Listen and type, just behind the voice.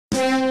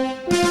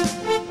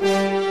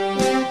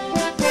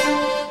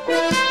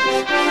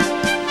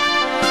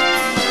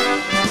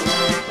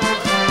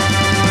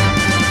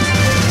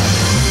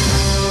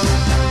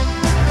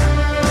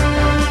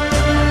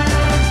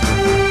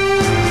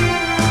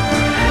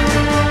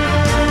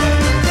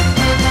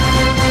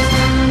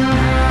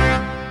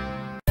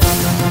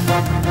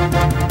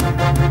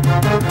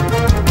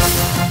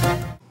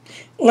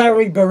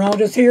Larry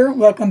Barotas here.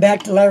 Welcome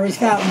back to Larry's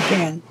Fountain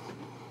Pen.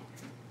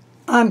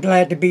 I'm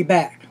glad to be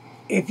back.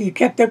 If you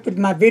kept up with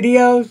my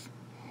videos,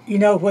 you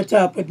know what's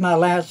up with my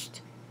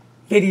last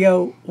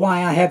video,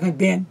 why I haven't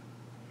been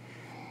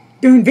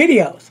doing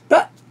videos.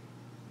 But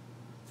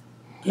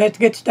let's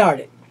get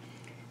started.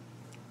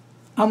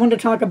 I want to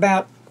talk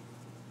about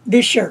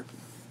this shirt,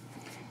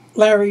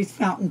 Larry's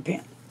Fountain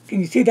Pen. Can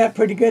you see that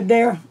pretty good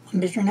there,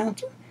 Mr.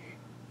 Announcer?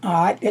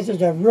 Alright, this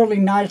is a really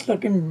nice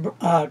looking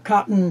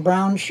cotton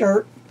brown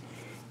shirt.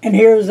 And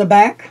here's the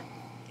back.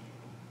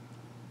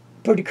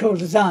 Pretty cool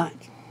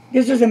designs.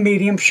 This is a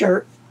medium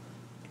shirt.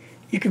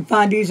 You can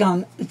find these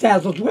on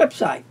Zazzle's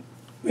website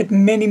with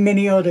many,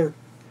 many other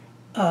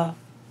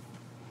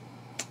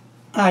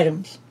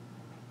items.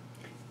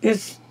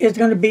 This is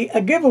going to be a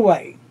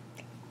giveaway.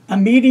 A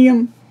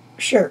medium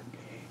shirt.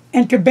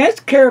 And to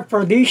best care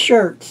for these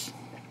shirts,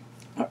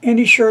 or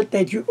any shirt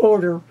that you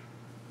order,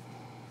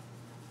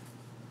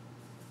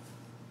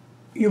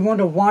 you want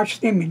to wash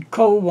them in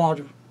cold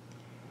water.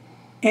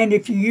 And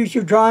if you use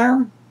your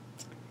dryer,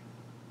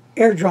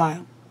 air dry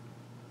them.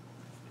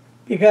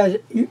 Because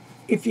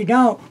if you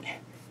don't,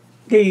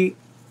 the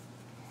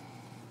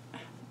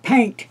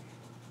paint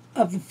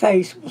of the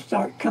face will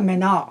start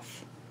coming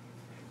off.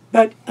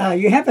 But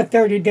you have a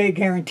 30-day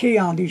guarantee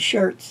on these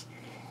shirts.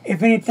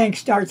 If anything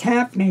starts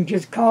happening,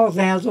 just call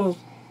Zazzle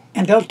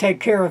and they'll take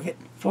care of it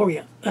for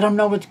you. Let them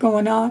know what's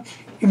going on.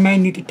 You may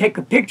need to take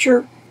a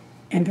picture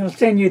and they'll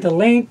send you the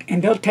link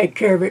and they'll take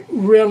care of it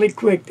really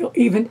quick. They'll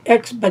even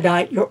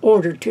expedite your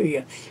order to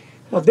you.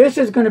 So this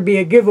is going to be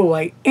a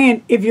giveaway.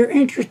 And if you're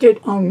interested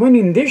on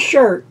winning this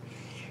shirt,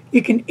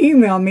 you can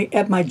email me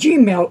at my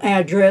Gmail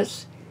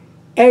address,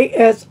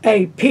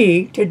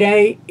 ASAP.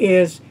 Today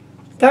is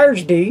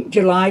Thursday,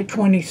 July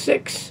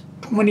 26,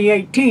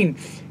 2018.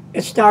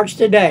 It starts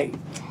today.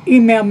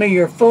 Email me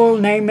your full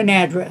name and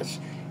address.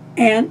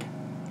 And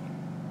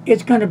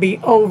it's going to be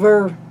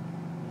over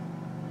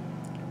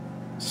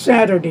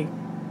Saturday.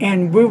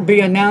 And we'll be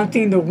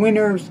announcing the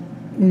winners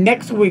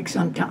next week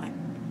sometime.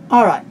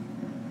 Alright.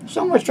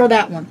 So much for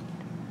that one.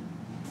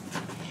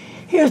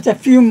 Here's a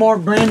few more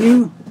brand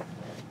new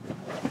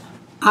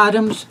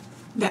items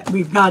that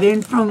we've got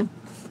in from,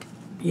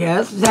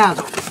 yes,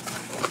 Zazzle.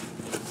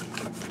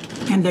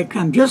 And they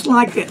come just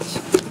like this,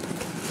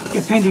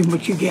 depending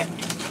what you get.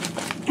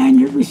 And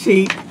your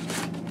receipt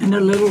and a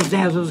little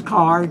Zazzle's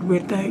card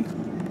with a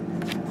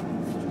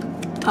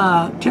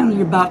telling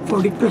you about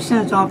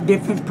 40% off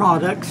different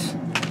products.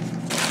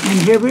 And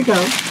here we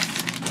go.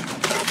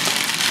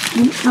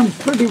 And it comes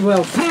pretty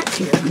well packed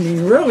here. I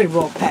mean, really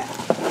well packed.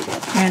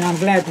 And I'm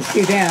glad to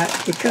see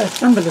that because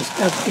some of the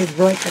stuff is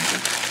breakable.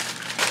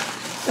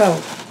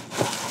 So,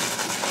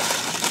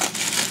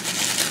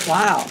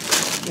 wow.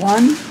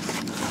 1,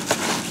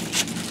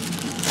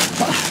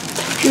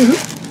 2,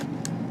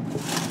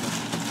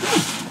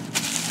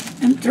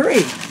 and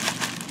 3.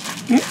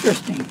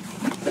 Interesting.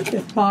 Put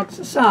this box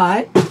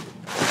aside.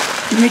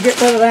 Let me get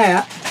rid of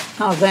that.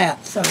 How's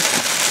that? So,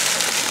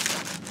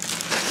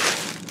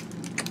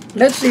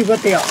 let's see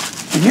what they are.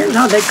 And here's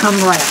how they come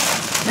wrapped.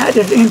 That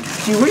is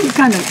interesting. What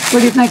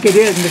do you think it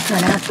is, Mr.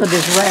 Announcer,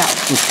 this wrap?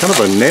 It's kind of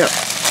a knit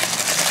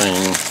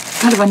thing.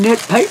 Kind of a knit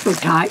paper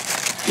type.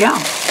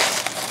 Yeah.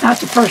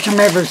 That's the first time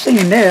I've ever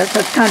seen this.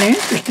 That's kind of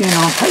interesting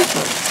on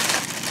paper.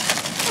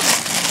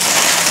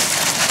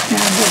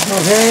 And we'll go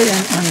ahead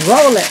and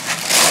unroll it.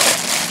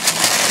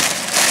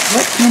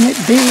 What can it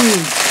be?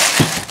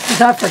 Because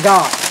I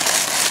forgot.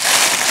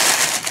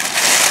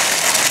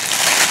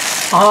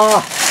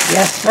 Ah,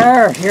 yes,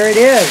 sir. Here it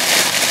is.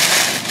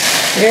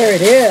 Here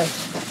it is.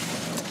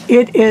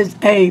 It is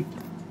a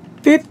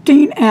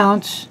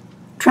 15-ounce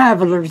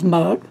traveler's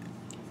mug,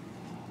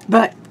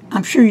 but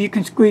I'm sure you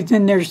can squeeze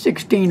in there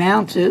 16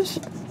 ounces.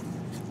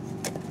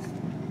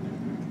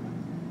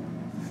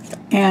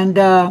 And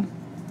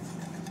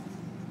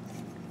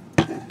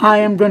I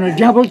am going to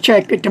double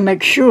check it to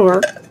make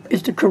sure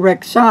it's the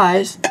correct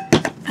size,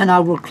 and I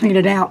will clean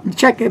it out and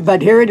check it,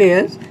 but here it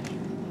is.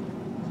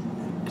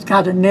 It's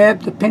got a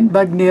nib, the pin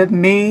bug nib,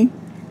 me,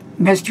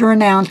 Mr.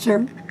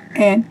 Announcer,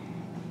 and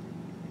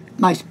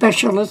my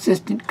special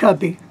assistant,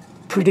 Cubby.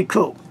 Pretty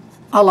cool.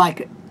 I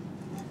like it.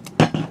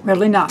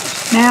 Really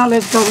nice. Now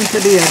let's go into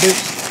the others.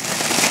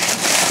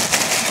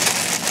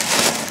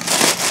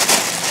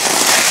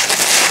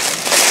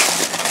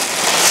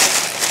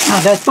 Now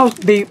that's supposed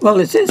to be, well,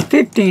 it says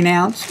 15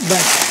 ounce,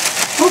 but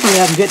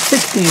hopefully I can get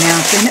 16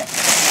 ounce in it.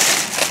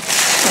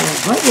 So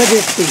what would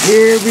this be?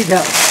 Here we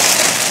go.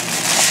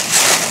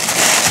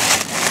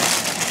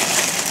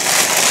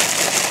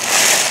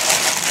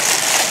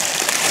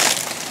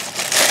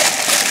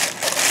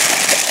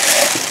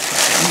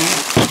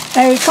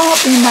 A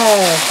coffee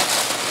mug.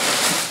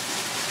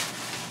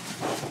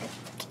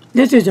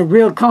 This is a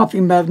real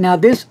coffee mug. Now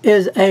this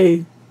is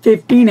a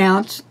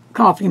 15-ounce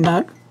coffee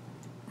mug.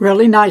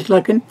 Really nice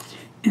looking.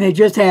 And it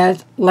just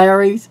has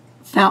Larry's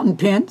fountain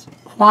pens.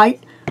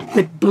 White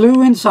with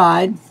blue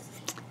inside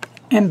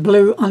and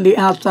blue on the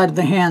outside of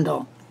the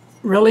handle.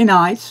 Really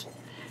nice.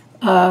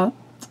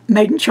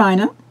 Made in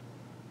China.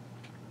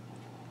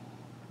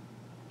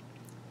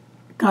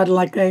 got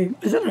like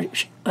is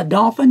it a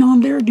dolphin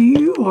on there, do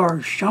you? Or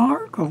a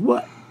shark, or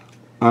what?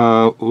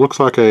 Looks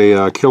like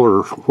a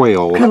killer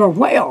whale. Killer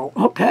whale,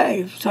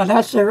 okay. So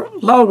that's their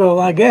logo,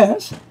 I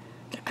guess.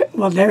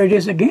 Well, there it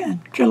is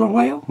again, killer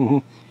whale. Mm-hmm.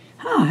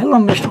 Huh, hello,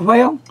 Mr.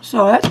 Whale.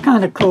 So that's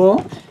kind of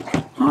cool.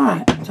 All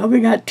right, so we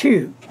got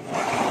 2.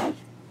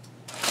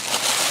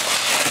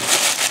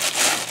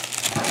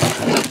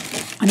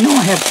 I know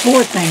I have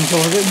 4 things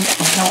ordered.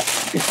 I thought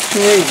it's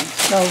 3,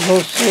 so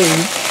we'll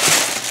see.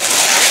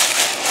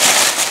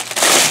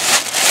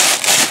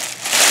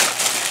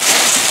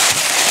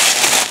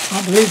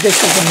 I believe this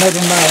is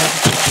another mug.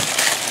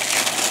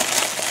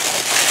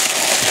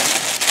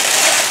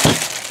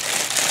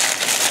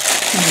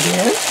 It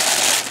is.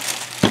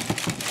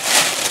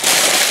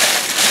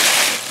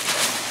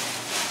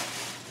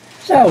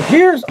 So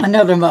here's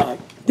another mug.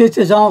 This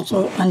is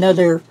also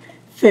another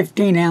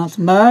 15-ounce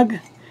mug,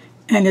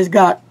 and it's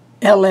got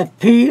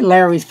LFP,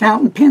 Larry's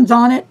fountain pens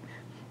on it.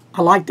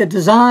 I like the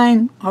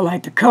design. I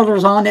like the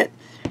colors on it.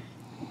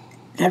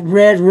 That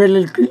red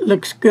really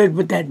looks good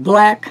with that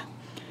black.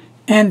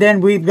 And then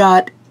we've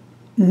got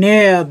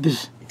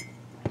nibs.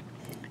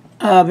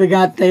 We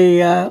got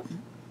the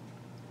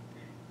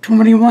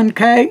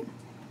 21K.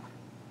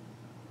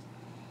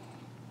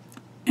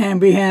 And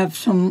we have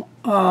some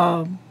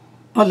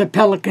other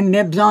Pelican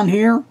nibs on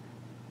here.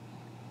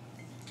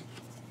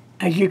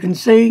 As you can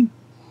see,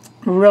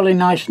 really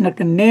nice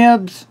looking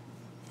nibs.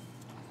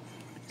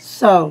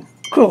 So,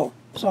 cool.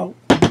 So,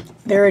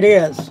 there it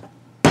is.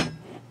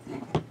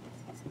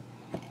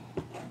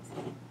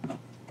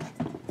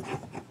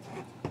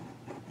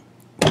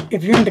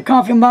 If you're into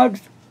coffee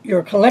mugs, you're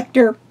a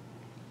collector,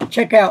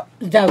 check out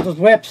Zazzle's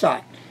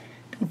website.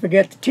 Don't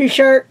forget the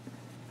t-shirt.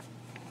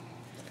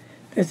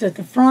 This is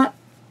the front.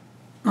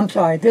 I'm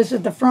sorry, this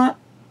is the front.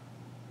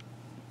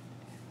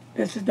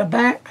 This is the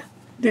back.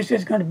 This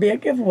is going to be a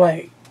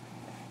giveaway.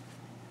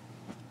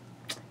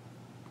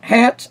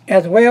 Hats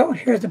as well.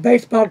 Here's the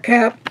baseball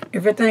cap.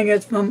 Everything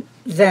is from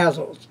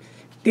Zazzle's.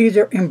 These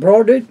are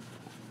embroidered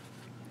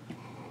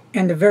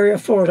and they're very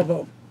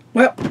affordable.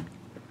 Well,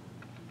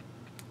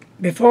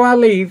 before I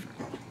leave,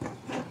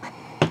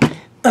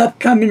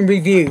 upcoming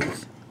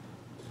reviews.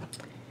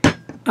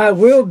 I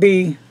will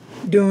be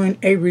doing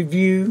a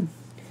review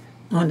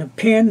on a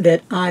pen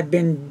that I've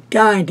been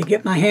dying to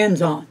get my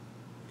hands on.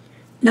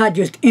 Not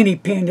just any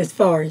pen as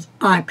far as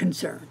I'm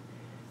concerned.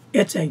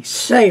 It's a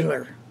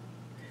Sailor.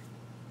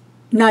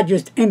 Not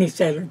just any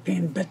Sailor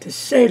pen, but the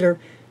Sailor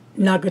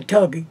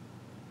Nagatogi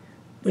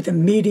with a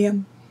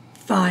medium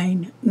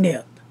fine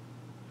nib.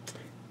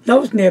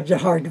 Those nibs are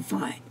hard to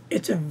find.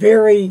 It's a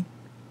very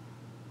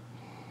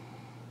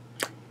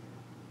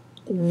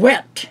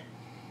wet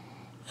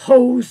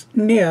hose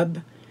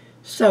nib,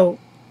 so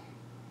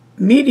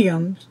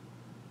mediums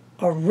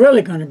are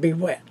really going to be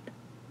wet.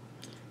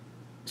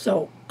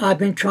 So I've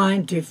been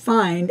trying to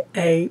find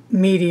a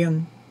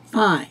medium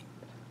fine.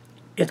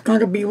 It's going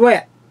to be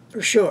wet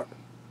for sure.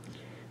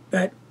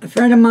 But a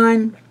friend of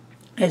mine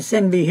has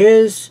sent me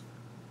his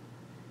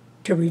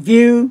to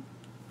review,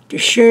 to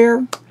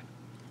share,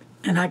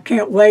 and I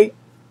can't wait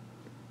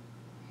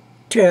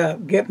to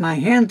get my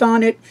hands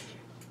on it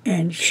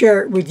and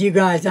share it with you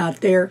guys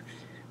out there.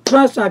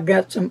 Plus, I've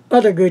got some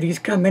other goodies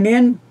coming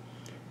in.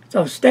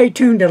 So stay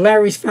tuned to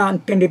Larry's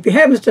Fountain Pen. If you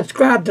haven't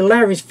subscribed to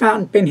Larry's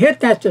Fountain Pen, hit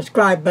that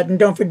subscribe button.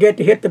 Don't forget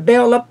to hit the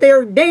bell up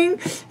there. Ding!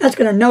 That's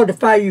going to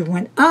notify you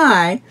when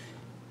I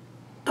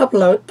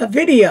upload a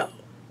video.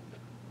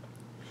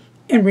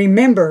 And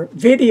remember,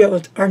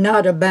 videos are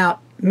not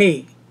about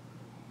me.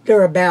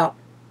 They're about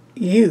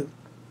you.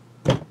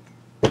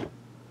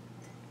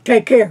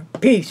 Take care.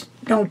 Peace.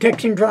 Don't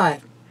text and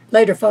drive.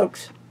 Later,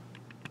 folks.